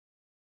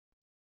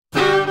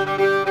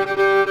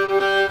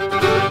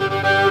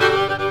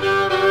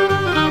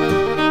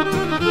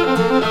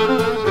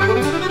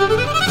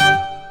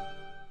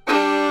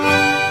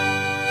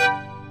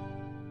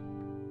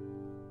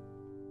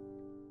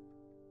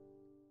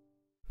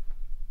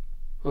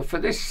Well, for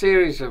this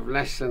series of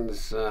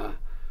lessons,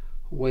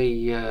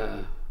 we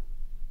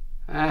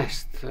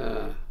asked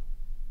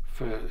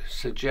for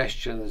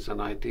suggestions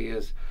and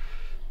ideas,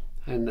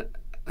 and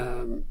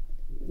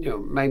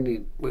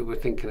mainly we were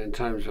thinking in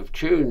terms of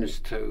tunes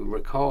to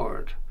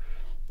record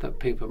that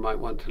people might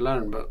want to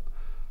learn. But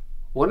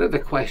one of the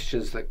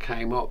questions that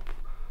came up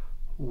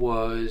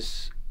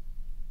was,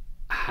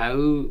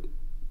 how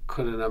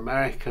could an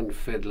American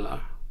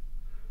fiddler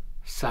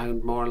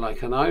sound more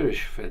like an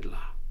Irish fiddler?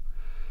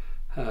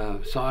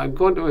 So I'm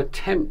going to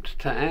attempt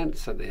to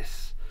answer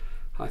this.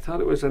 I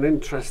thought it was an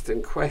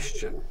interesting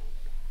question,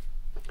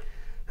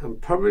 and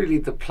probably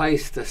the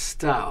place to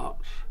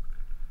start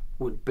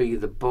would be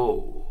the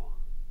bow.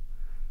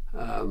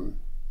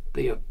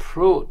 The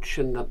approach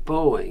in the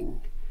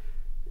bowing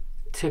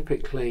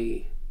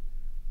typically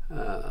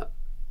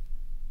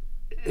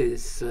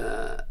is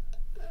a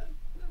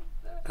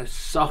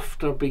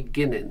softer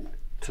beginning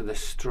to the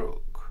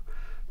stroke,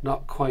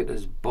 not quite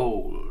as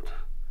bold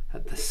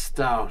at the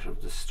start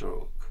of the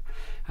stroke,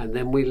 and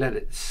then we let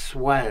it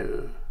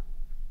swell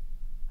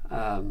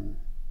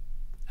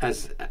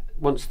as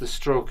once the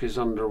stroke is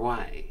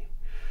underway,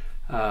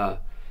 and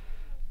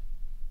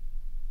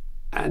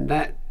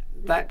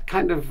that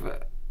kind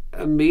of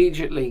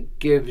immediately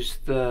gives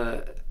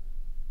the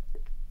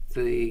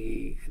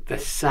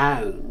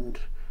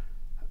sound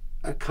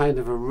a kind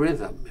of a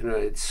rhythm.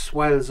 It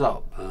swells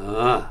up,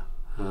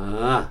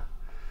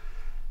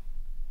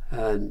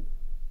 and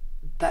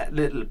that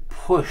little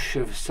push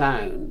of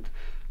sound,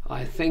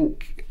 I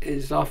think,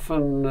 is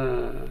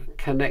often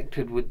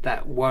connected with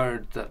that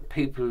word that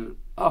people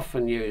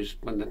often use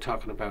when they're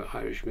talking about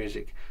Irish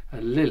music,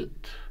 a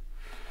lilt.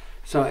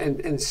 So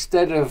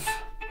instead of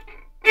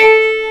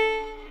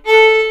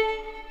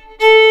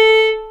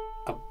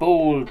a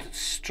bold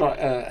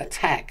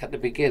attack at the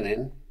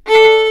beginning,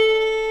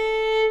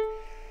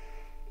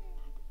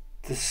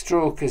 the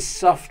stroke is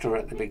softer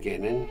at the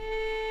beginning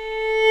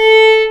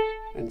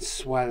and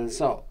swells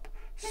up.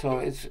 So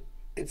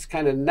it's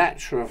kind of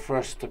natural for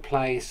us to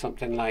play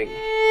something like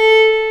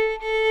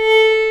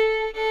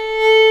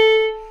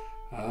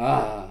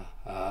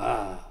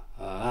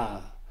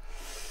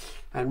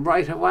and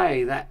right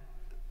away that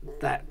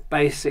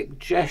basic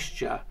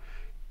gesture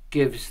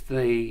gives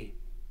the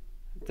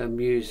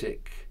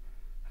music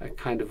a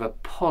kind of a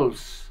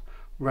pulse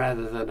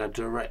rather than a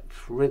direct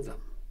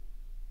rhythm.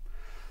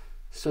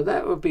 So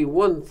that would be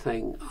one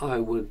thing I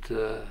would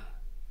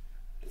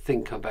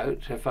think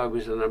about if I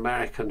was an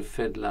American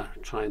fiddler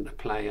trying to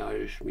play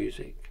Irish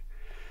music.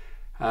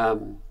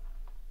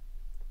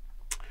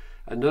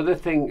 Another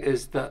thing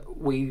is that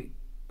we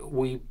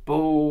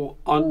bow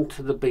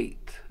onto the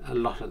beat a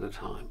lot of the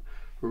time,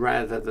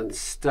 rather than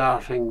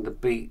starting the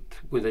beat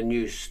with a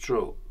new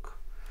stroke.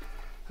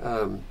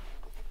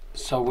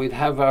 So we'd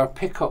have our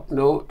pickup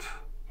note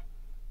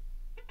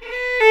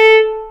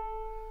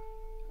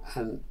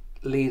and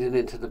leading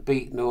into the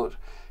beat note,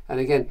 and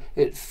again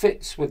it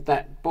fits with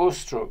that bow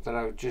stroke that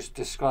I've just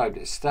described.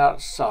 It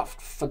starts soft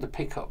for the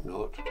pickup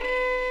note,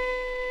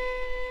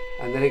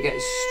 and then it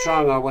gets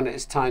stronger when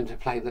it's time to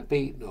play the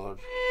beat note.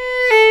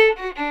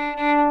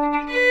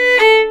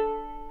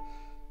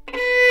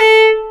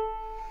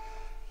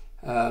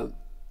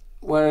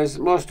 Whereas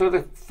most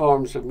other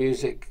forms of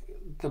music,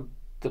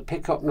 the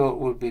pickup note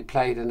would be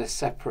played in a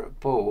separate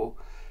bow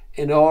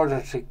in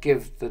order to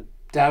give the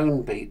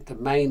downbeat, the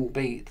main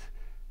beat,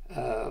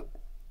 a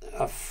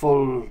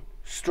full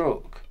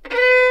stroke.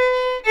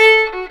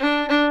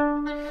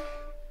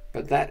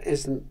 But that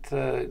isn't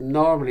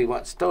normally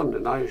what's done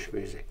in Irish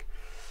music.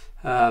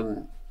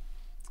 And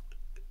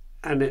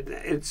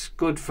it's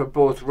good for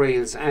both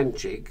reels and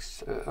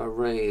jigs. A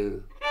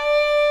reel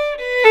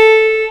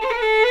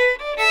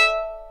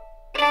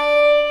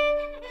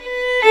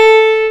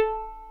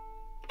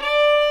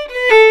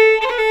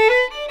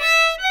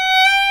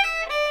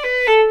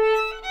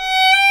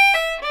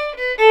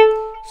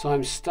So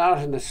I'm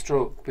starting the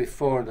stroke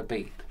before the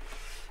beat.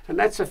 And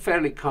that's a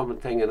fairly common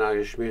thing in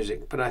Irish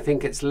music, but I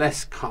think it's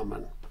less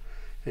common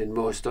in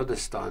most other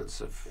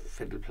styles of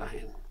fiddle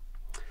playing.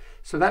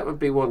 So that would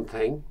be one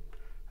thing.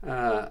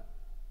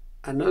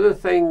 Another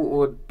thing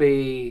would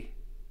be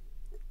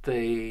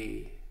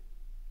the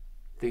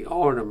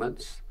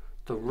ornaments,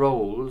 the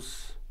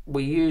rolls.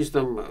 We use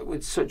them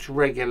with such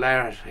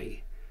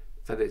regularity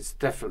that it's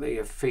definitely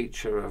a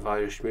feature of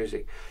Irish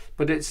music,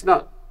 but it's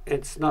not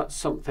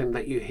something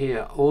that you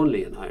hear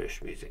only in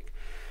Irish music.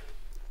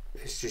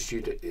 It's just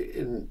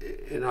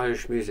in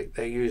Irish music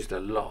they're used a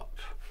lot,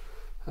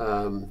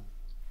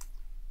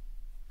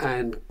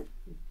 and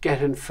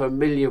getting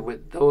familiar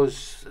with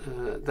those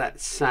that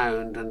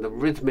sound and the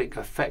rhythmic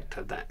effect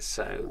of that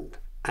sound.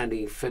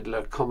 Any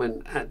fiddler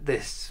coming at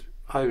this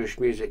Irish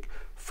music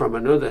from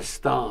another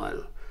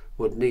style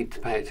would need to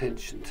pay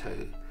attention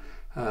to,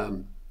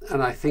 and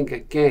I think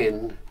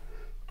again,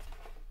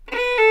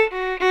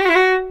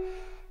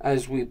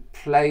 as we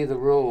play the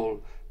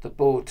roll, the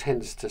bow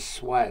tends to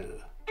swell.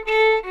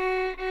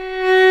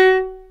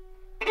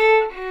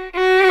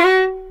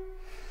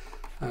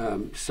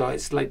 So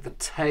it's like the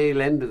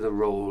tail end of the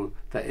roll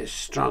that is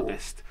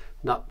strongest,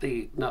 not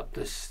the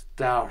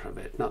start of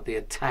it, not the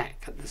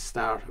attack at the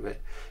start of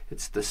it.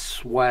 It's the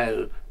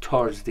swell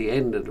towards the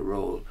end of the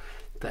roll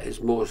that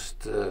is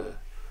most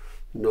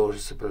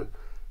noticeable.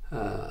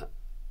 And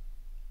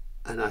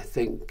I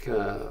think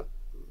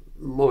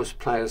most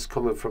players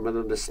coming from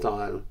another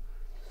style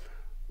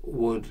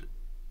would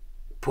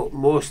put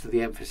most of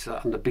the emphasis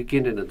on the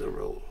beginning of the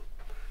roll,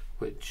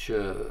 which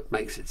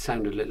makes it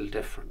sound a little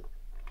different.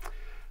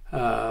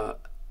 The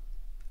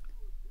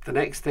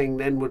next thing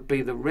then would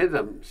be the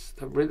rhythms.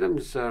 The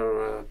rhythms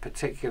are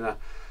particular.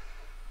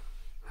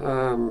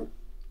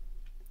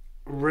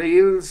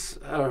 Reels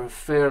are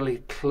fairly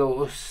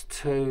close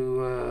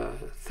to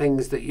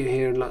things that you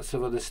hear in lots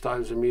of other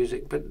styles of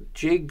music, but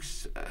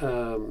jigs,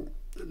 a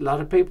lot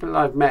of people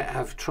I've met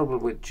have trouble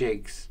with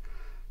jigs.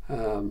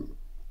 And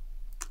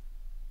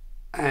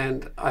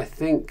I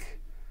think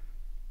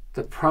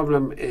the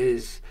problem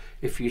is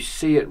if you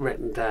see it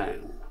written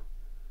down,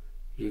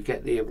 you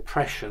get the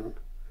impression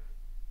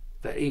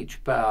that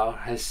each bar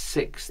has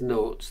 6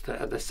 notes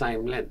that are the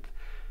same length.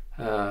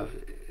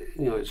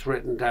 It's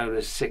written down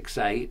as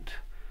 6/8,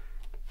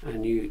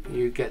 and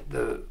you get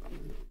the,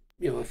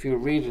 if you're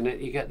reading it,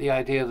 you get the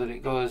idea that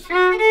it goes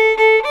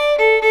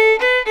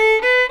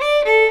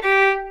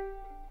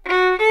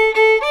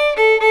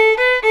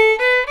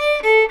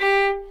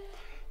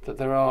that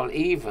they're all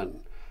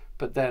even,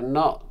 but they're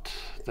not.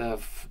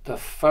 The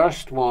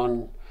first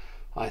one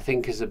I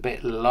think is a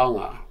bit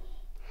longer,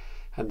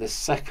 and the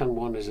second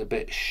one is a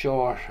bit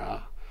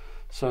shorter.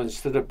 So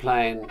instead of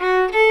playing,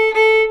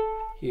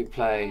 you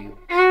play.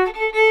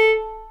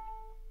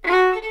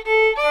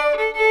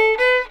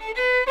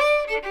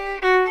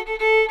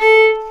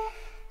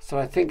 So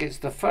I think it's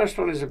the first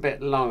one is a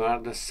bit longer,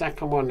 the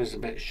second one is a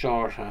bit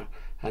shorter,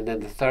 and then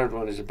the third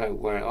one is about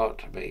where it ought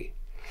to be.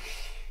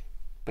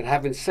 But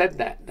having said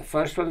that, the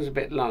first one is a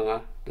bit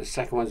longer, the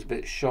second one's a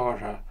bit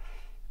shorter,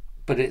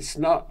 but it's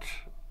not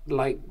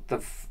like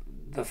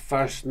the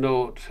first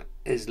note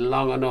is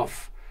long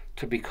enough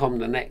to become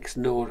the next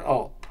note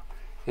up.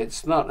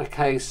 It's not a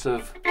case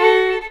of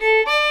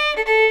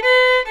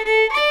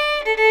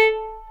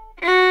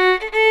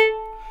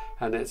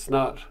and it's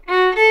not,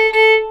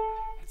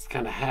 it's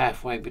kind of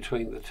halfway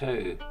between the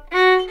two.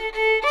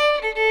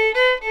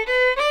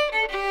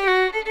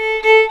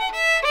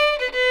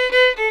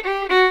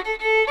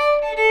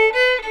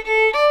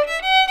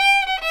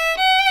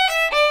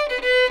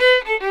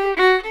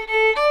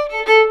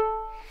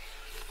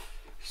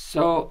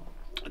 So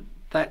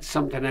that's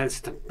something else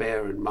to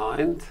bear in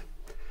mind.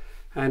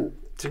 And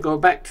to go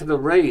back to the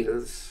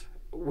reels,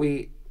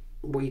 there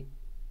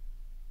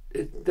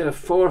are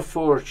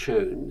 4/4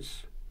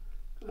 tunes,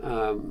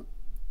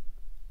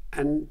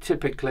 and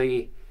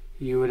typically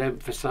you would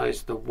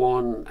emphasize the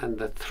 1 and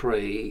the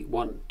 3,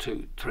 1,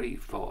 2, 3,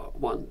 4,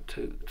 1,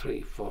 2,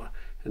 3, 4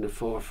 in a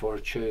 4/4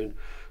 tune.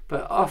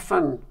 But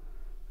often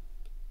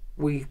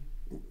we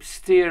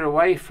steer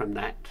away from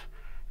that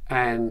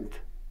and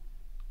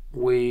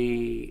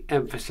we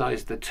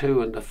emphasize the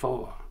 2 and the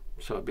 4.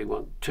 So it'd be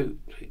 1, 2,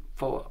 3,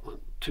 4,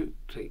 1, 2,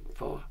 3,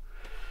 4.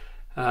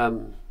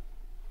 And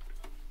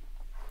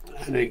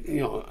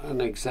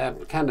an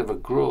example, kind of a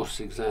gross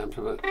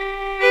example of it.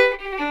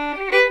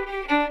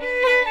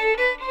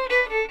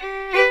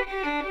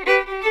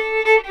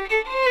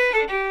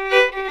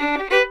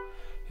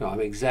 I'm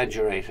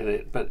exaggerating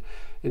it, but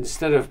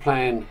instead of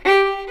playing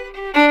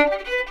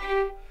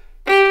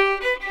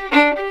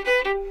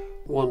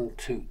 1,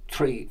 2,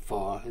 3,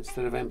 4,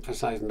 instead of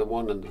emphasizing the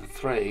 1 and the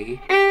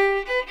 3,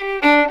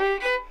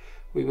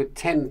 we would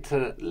tend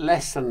to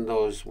lessen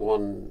those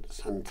 1s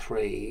and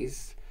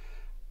 3s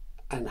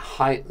and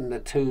heighten the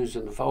 2s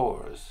and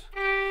 4s.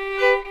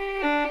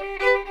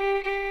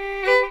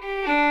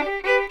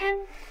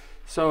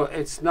 So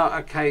it's not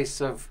a case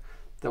of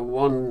the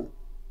 1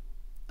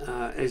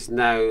 is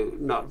now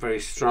not very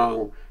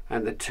strong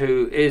and the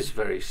 2 is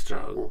very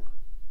strong.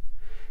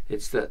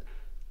 It's that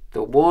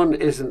the 1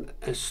 isn't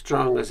as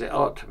strong as it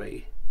ought to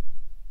be,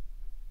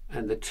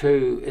 and the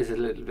 2 is a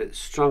little bit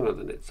stronger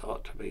than it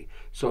ought to be.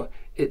 So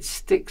it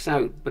sticks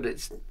out, but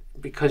it's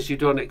because you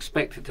don't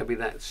expect it to be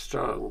that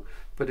strong,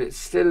 but it's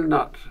still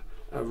not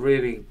a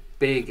really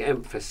big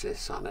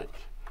emphasis on it.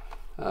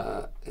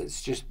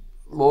 It's just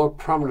more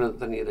prominent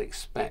than you'd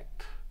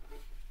expect.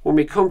 When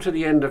we come to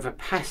the end of a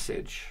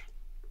passage,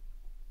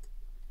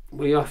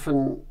 we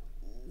often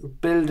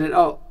build it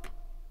up,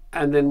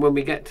 and then when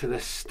we get to the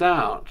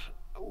start,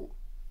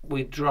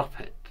 we drop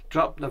it,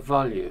 drop the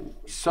volume.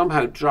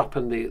 Somehow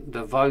dropping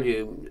the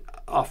volume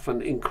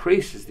often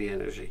increases the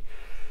energy.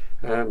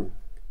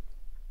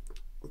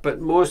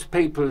 But most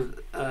people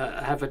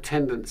have a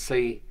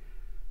tendency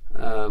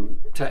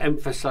to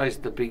emphasize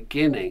the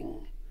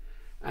beginning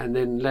and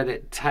then let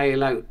it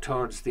tail out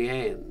towards the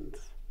end.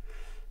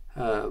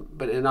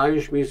 But in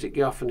Irish music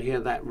you often hear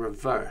that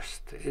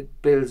reversed.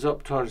 It builds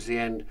up towards the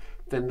end,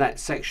 then that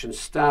section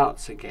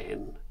starts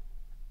again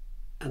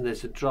and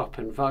there's a drop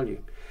in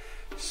volume.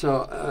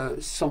 So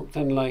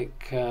something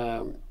like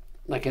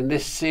in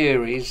this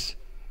series,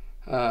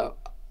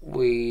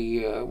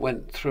 we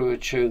went through a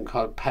tune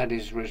called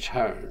Paddy's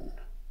Return,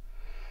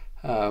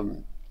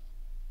 and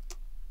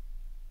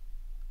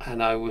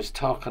I was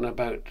talking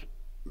about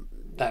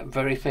that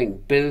very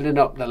thing, building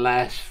up the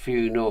last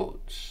few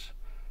notes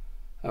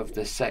of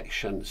the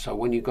section, so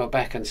when you go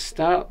back and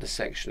start the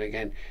section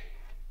again,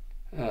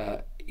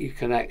 you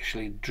can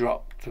actually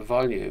drop the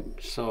volume.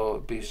 So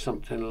it'd be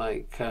something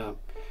like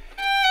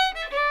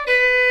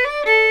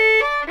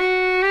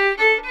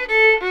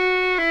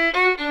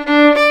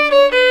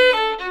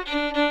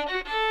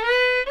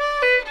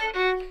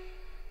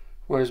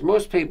whereas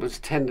most people's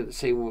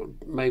tendency would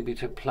maybe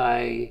to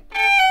play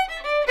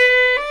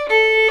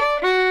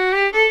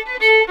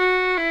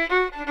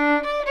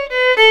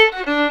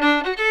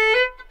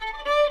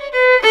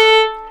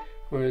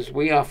whereas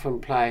we often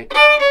play.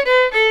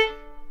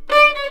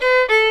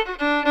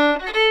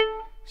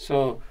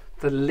 So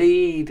the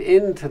lead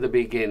into the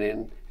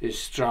beginning is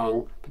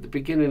strong, but the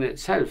beginning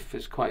itself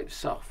is quite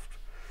soft.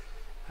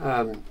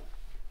 And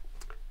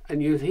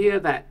you hear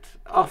that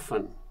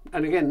often,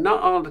 and again,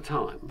 not all the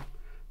time,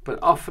 but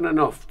often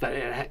enough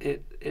that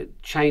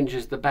it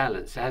changes the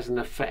balance. It has an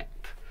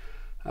effect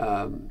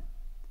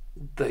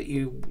that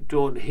you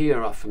don't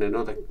hear often in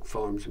other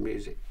forms of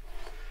music.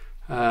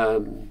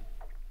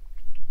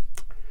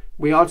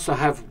 We also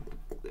have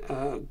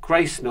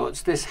grace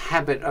notes, this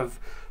habit of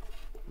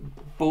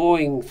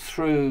bowing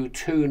through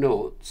two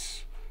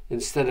notes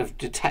instead of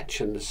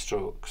detaching the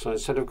stroke. So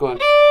instead of going,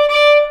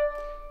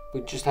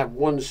 we just have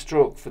one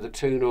stroke for the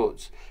two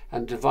notes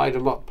and divide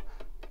them up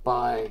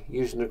by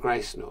using a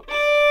grace note.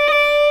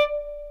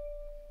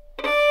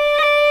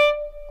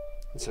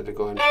 Instead of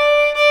going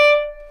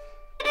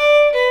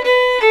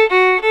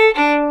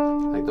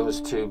like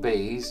those two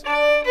B's,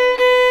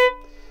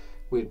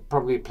 we'd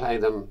probably play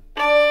them.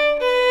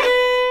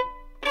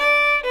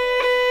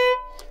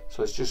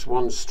 So it's just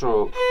one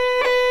stroke,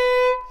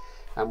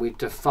 and we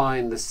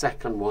define the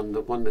second one, the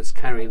one that's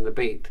carrying the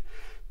beat.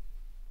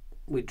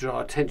 We draw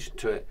attention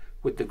to it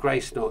with the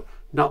grace note,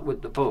 not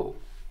with the bow,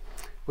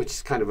 which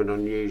is kind of an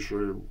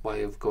unusual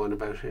way of going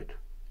about it.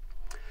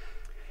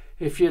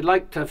 If you'd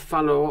like to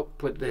follow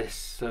up with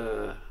this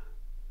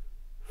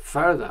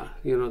further,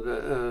 you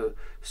know,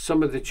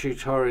 some of the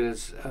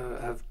tutorials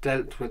have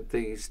dealt with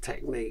these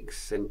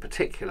techniques in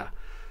particular.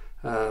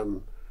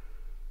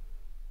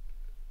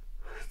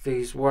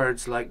 These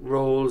words like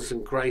rolls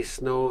and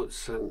grace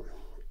notes and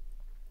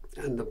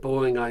the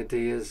bowing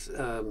ideas,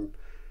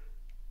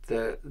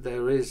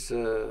 there is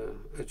a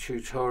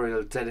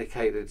tutorial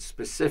dedicated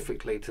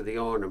specifically to the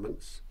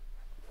ornaments,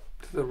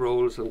 to the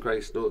rolls and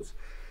grace notes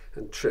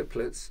and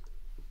triplets,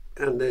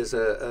 and there's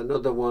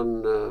another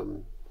one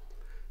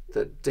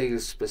that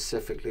deals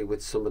specifically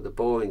with some of the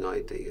bowing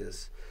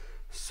ideas.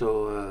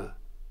 So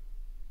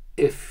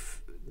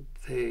if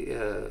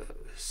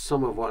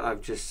some of what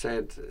I've just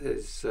said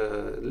is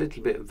a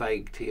little bit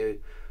vague to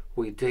you,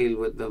 we deal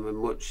with them in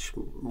much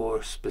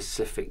more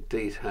specific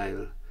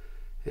detail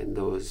in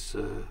those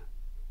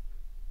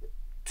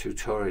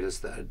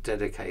tutorials that are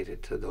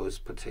dedicated to those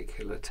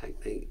particular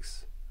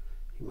techniques.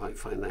 You might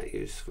find that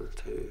useful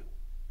too.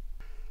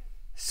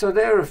 So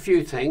there are a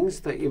few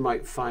things that you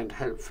might find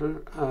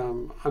helpful.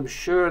 I'm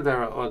sure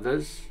there are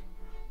others,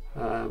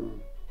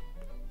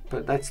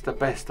 but that's the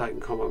best I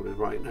can come up with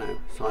right now.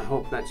 So I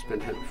hope that's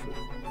been helpful.